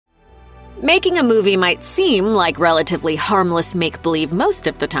Making a movie might seem like relatively harmless make-believe most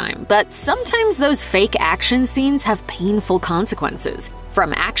of the time, but sometimes those fake action scenes have painful consequences.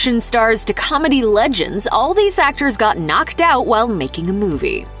 From action stars to comedy legends, all these actors got knocked out while making a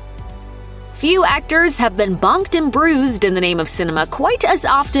movie. Few actors have been bonked and bruised in the name of cinema quite as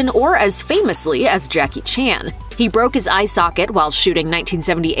often or as famously as Jackie Chan. He broke his eye socket while shooting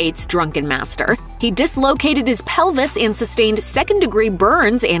 1978's Drunken Master. He dislocated his pelvis and sustained second-degree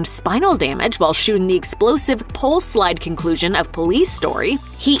burns and spinal damage while shooting the explosive pole slide conclusion of Police Story.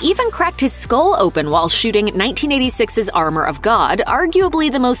 He even cracked his skull open while shooting 1986's Armor of God,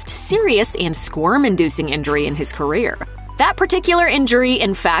 arguably the most serious and squirm-inducing injury in his career. That particular injury,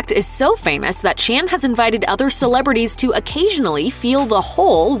 in fact, is so famous that Chan has invited other celebrities to occasionally feel the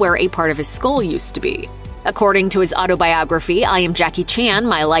hole where a part of his skull used to be. According to his autobiography, I Am Jackie Chan,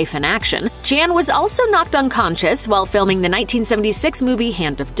 My Life in Action, Chan was also knocked unconscious while filming the 1976 movie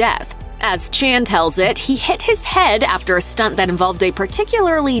Hand of Death. As Chan tells it, he hit his head after a stunt that involved a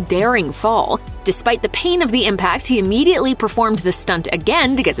particularly daring fall. Despite the pain of the impact, he immediately performed the stunt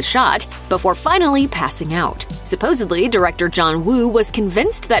again to get the shot, before finally passing out. Supposedly, director John Woo was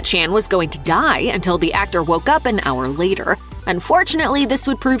convinced that Chan was going to die until the actor woke up an hour later. Unfortunately, this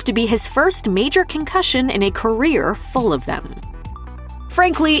would prove to be his first major concussion in a career full of them.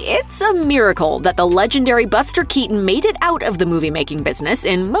 Frankly, it's a miracle that the legendary Buster Keaton made it out of the movie-making business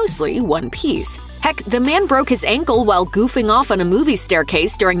in mostly one piece. Heck, the man broke his ankle while goofing off on a movie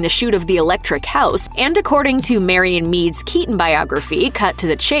staircase during the shoot of The Electric House, and according to Marion Mead's Keaton biography, Cut to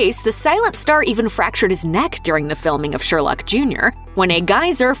the Chase, the silent star even fractured his neck during the filming of Sherlock Jr., when a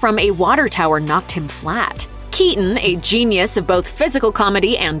geyser from a water tower knocked him flat. Keaton, a genius of both physical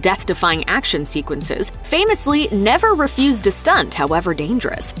comedy and death-defying action sequences, famously never refused a stunt, however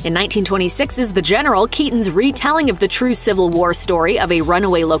dangerous. In 1926's The General, Keaton's retelling of the true Civil War story of a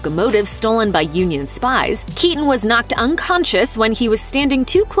runaway locomotive stolen by Union spies, Keaton was knocked unconscious when he was standing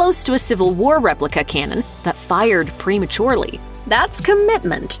too close to a Civil War replica cannon that fired prematurely. That's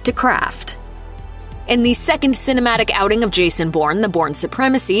commitment to craft. In the second cinematic outing of Jason Bourne, The Bourne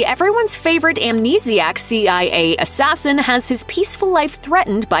Supremacy, everyone's favorite amnesiac CIA assassin has his peaceful life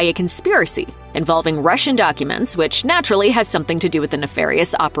threatened by a conspiracy involving Russian documents, which naturally has something to do with the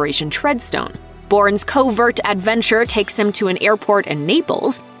nefarious Operation Treadstone. Bourne's covert adventure takes him to an airport in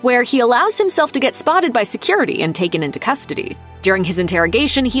Naples, where he allows himself to get spotted by security and taken into custody. During his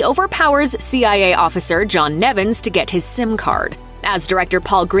interrogation, he overpowers CIA officer John Nevins to get his SIM card. As director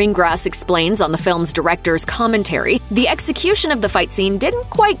Paul Greengrass explains on the film's director's commentary, the execution of the fight scene didn't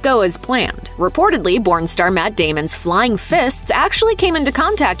quite go as planned. Reportedly, Bourne star Matt Damon's flying fists actually came into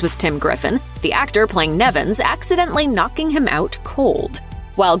contact with Tim Griffin, the actor playing Nevins, accidentally knocking him out cold.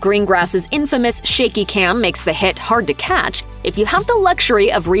 While Greengrass's infamous shaky cam makes the hit hard to catch, if you have the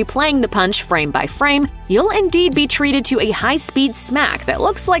luxury of replaying the punch frame by frame, you'll indeed be treated to a high-speed smack that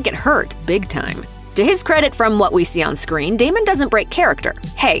looks like it hurt big time. To his credit, from what we see on screen, Damon doesn't break character.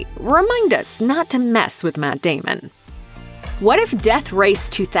 Hey, remind us not to mess with Matt Damon. What if Death Race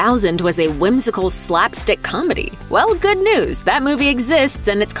 2000 was a whimsical slapstick comedy? Well, good news, that movie exists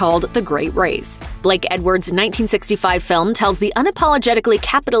and it's called The Great Race. Blake Edwards' 1965 film tells the unapologetically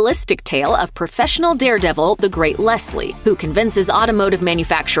capitalistic tale of professional daredevil the Great Leslie, who convinces automotive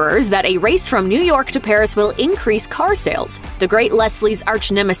manufacturers that a race from New York to Paris will increase car sales. The Great Leslie's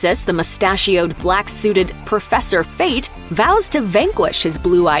arch-nemesis, the mustachioed, black-suited Professor Fate, vows to vanquish his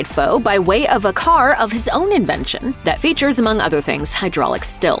blue-eyed foe by way of a car of his own invention that features, among other things, hydraulic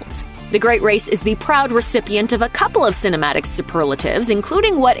stilts. The Great Race is the proud recipient of a couple of cinematic superlatives,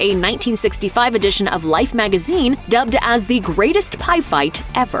 including what a 1965 edition of Life magazine dubbed as the greatest pie fight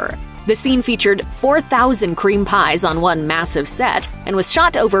ever. The scene featured 4,000 cream pies on one massive set and was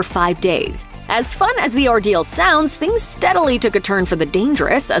shot over 5 days. As fun as the ordeal sounds, things steadily took a turn for the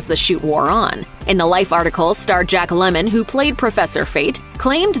dangerous as the shoot wore on. In the Life article, star Jack Lemmon, who played Professor Fate,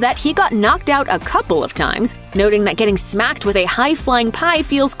 claimed that he got knocked out a couple of times, noting that getting smacked with a high-flying pie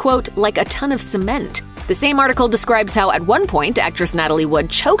feels, quote, like a ton of cement. The same article describes how at one point actress Natalie Wood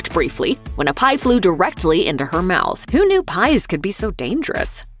choked briefly when a pie flew directly into her mouth. Who knew pies could be so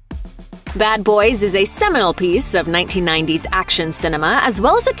dangerous? Bad Boys is a seminal piece of 1990s action cinema, as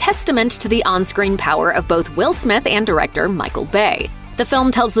well as a testament to the on-screen power of both Will Smith and director Michael Bay. The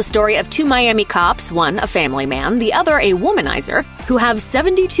film tells the story of two Miami cops, one a family man, the other a womanizer, who have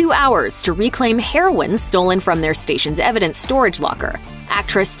 72 hours to reclaim heroin stolen from their station's evidence storage locker.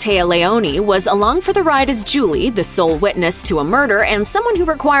 Actress Téa Leoni was along for the ride as Julie, the sole witness to a murder and someone who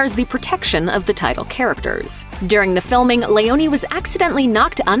requires the protection of the title characters. During the filming, Leoni was accidentally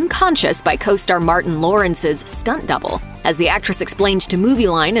knocked unconscious by co-star Martin Lawrence's stunt double. As the actress explained to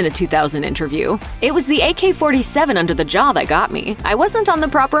Movieline in a 2000 interview, "It was the AK-47 under the jaw that got me. I wasn't on the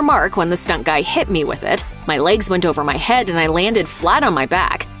proper mark when the stunt guy hit me with it. My legs went over my head and I landed flat on my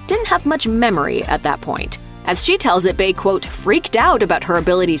back. Didn't have much memory at that point." As she tells it, Bay, quote, "freaked out about her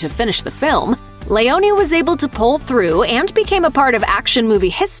ability to finish the film." Leoni was able to pull through and became a part of action movie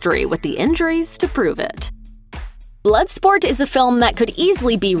history with the injuries to prove it. Bloodsport is a film that could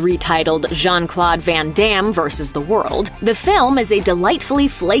easily be retitled Jean-Claude Van Damme vs. the World. The film is a delightfully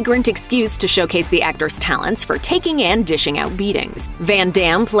flagrant excuse to showcase the actor's talents for taking and dishing out beatings. Van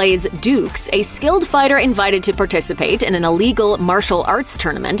Damme plays Dukes, a skilled fighter invited to participate in an illegal martial arts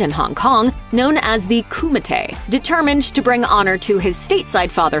tournament in Hong Kong known as the Kumite. Determined to bring honor to his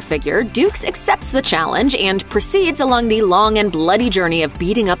stateside father figure, Dukes accepts the challenge and proceeds along the long and bloody journey of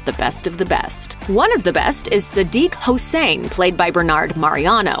beating up the best of the best. One of the best is Sadiq Hossein, played by Bernard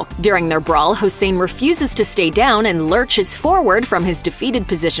Mariano. During their brawl, Hossein refuses to stay down and lurches forward from his defeated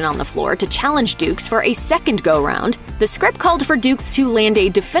position on the floor to challenge Dukes for a second go-round. The script called for Dukes to land a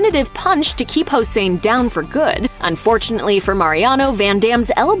definitive punch to keep Hossein down for good. Unfortunately for Mariano, Van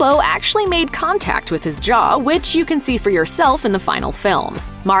Damme's elbow actually made contact with his jaw, which you can see for yourself in the final film.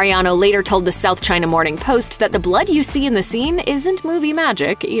 Mariano later told the South China Morning Post that the blood you see in the scene isn't movie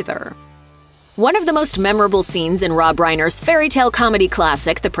magic either. One of the most memorable scenes in Rob Reiner's fairy tale comedy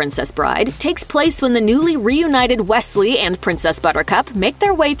classic, The Princess Bride, takes place when the newly reunited Wesley and Princess Buttercup make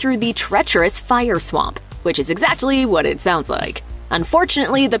their way through the treacherous fire swamp, which is exactly what it sounds like.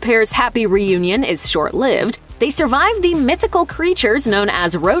 Unfortunately, the pair's happy reunion is short-lived. They survive the mythical creatures known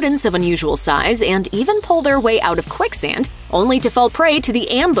as rodents of unusual size and even pull their way out of quicksand, only to fall prey to the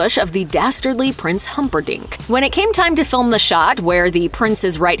ambush of the dastardly Prince Humperdinck. When it came time to film the shot where the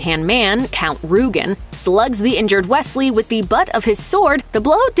prince's right-hand man, Count Rugen, slugs the injured Wesley with the butt of his sword, the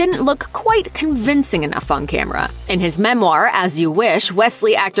blow didn't look quite convincing enough on camera. In his memoir, As You Wish,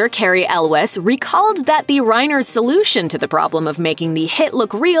 Wesley actor Cary Elwes recalled that the Reiner's solution to the problem of making the hit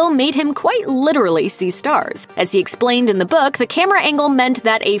look real made him quite literally see stars. As he explained in the book, the camera angle meant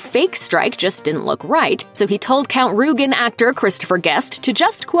that a fake strike just didn't look right, so he told Count Rugen actor Christopher Guest to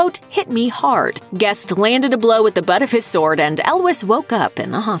just, quote, "hit me hard." Guest landed a blow with the butt of his sword and Elwes woke up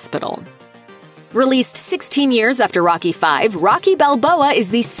in the hospital. Released 16 years after Rocky V, Rocky Balboa is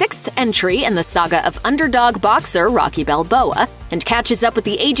the sixth entry in the saga of underdog boxer Rocky Balboa and catches up with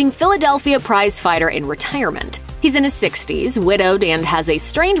the aging Philadelphia prize fighter in retirement. He's in his 60s, widowed, and has a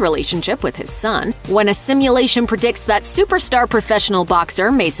strained relationship with his son. When a simulation predicts that superstar professional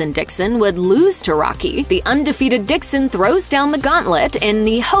boxer Mason Dixon would lose to Rocky, the undefeated Dixon throws down the gauntlet in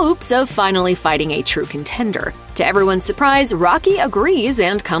the hopes of finally fighting a true contender. To everyone's surprise, Rocky agrees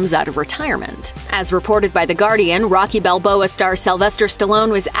and comes out of retirement. As reported by The Guardian, Rocky Balboa star Sylvester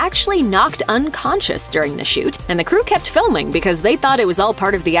Stallone was actually knocked unconscious during the shoot, and the crew kept filming because they thought it was all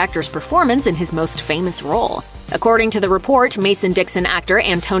part of the actor's performance in his most famous role. According to the report, Mason Dixon actor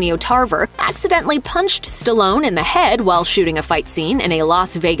Antonio Tarver accidentally punched Stallone in the head while shooting a fight scene in a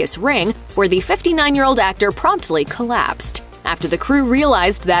Las Vegas ring, where the 59-year-old actor promptly collapsed. After the crew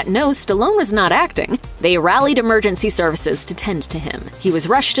realized that no, Stallone was not acting, they rallied emergency services to tend to him. He was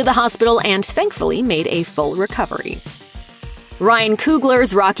rushed to the hospital and thankfully made a full recovery. Ryan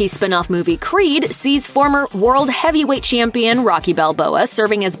Coogler's Rocky spin-off movie Creed sees former world heavyweight champion Rocky Balboa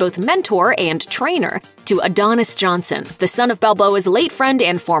serving as both mentor and trainer to Adonis Johnson, the son of Balboa's late friend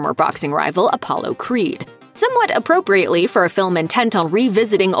and former boxing rival Apollo Creed. Somewhat appropriately for a film intent on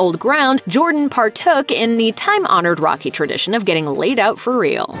revisiting old ground, Jordan partook in the time-honored Rocky tradition of getting laid out for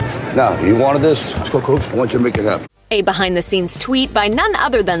real. Now, you wanted this? Let's go, coach. I want you to make it happen. A behind-the-scenes tweet by none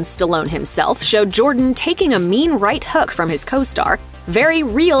other than Stallone himself showed Jordan taking a mean right hook from his co-star, very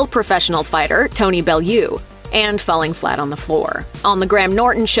real professional fighter Tony Bellew, and falling flat on the floor. On the Graham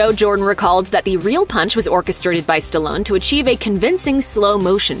Norton show, Jordan recalled that the real punch was orchestrated by Stallone to achieve a convincing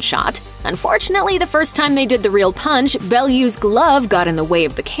slow-motion shot. Unfortunately, the first time they did the real punch, Bellew's glove got in the way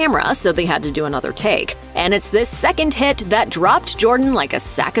of the camera, so they had to do another take. And it's this second hit that dropped Jordan like a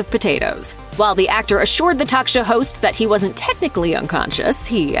sack of potatoes. While the actor assured the talk show host that he wasn't technically unconscious,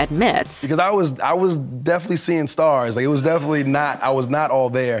 he admits, because I was definitely seeing stars. Like, it was definitely not, I was not all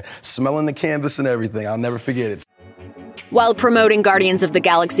there, smelling the canvas and everything. I'll never forget it. While promoting Guardians of the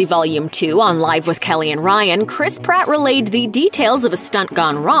Galaxy Volume 2 on Live with Kelly and Ryan, Chris Pratt relayed the details of a stunt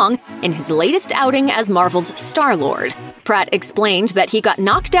gone wrong in his latest outing as Marvel's Star-Lord. Pratt explained that he got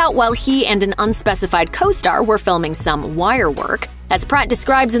knocked out while he and an unspecified co-star were filming some wire work. As Pratt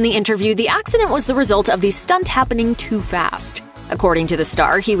describes in the interview, the accident was the result of the stunt happening too fast. According to the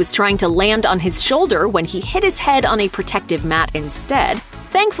star, he was trying to land on his shoulder when he hit his head on a protective mat instead.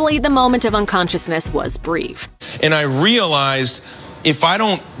 Thankfully, the moment of unconsciousness was brief. And I realized, if I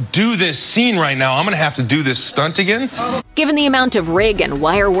don't do this scene right now, I'm gonna have to do this stunt again. Given the amount of rig and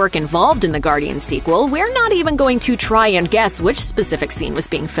wire work involved in the Guardians sequel, we're not even going to try and guess which specific scene was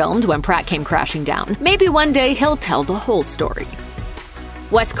being filmed when Pratt came crashing down. Maybe one day he'll tell the whole story.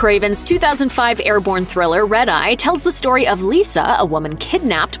 Wes Craven's 2005 airborne thriller Red Eye tells the story of Lisa, a woman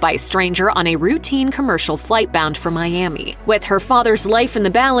kidnapped by a stranger on a routine commercial flight bound for Miami. With her father's life in the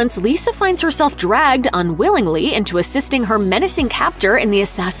balance, Lisa finds herself dragged unwillingly into assisting her menacing captor in the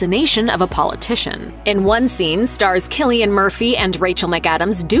assassination of a politician. In one scene, stars Cillian Murphy and Rachel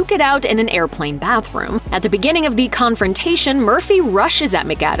McAdams duke it out in an airplane bathroom. At the beginning of the confrontation, Murphy rushes at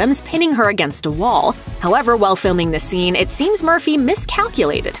McAdams, pinning her against a wall. However, while filming the scene, it seems Murphy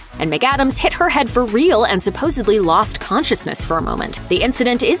miscalculated, and McAdams hit her head for real and supposedly lost consciousness for a moment. The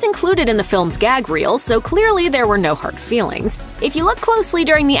incident is included in the film's gag reel, so clearly there were no hard feelings. If you look closely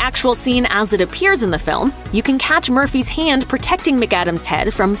during the actual scene as it appears in the film, you can catch Murphy's hand protecting McAdams'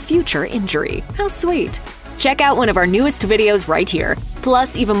 head from future injury. How sweet. Check out one of our newest videos right here.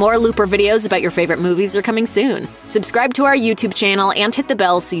 Plus, even more Looper videos about your favorite movies are coming soon. Subscribe to our YouTube channel and hit the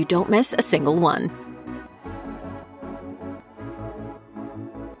bell so you don't miss a single one.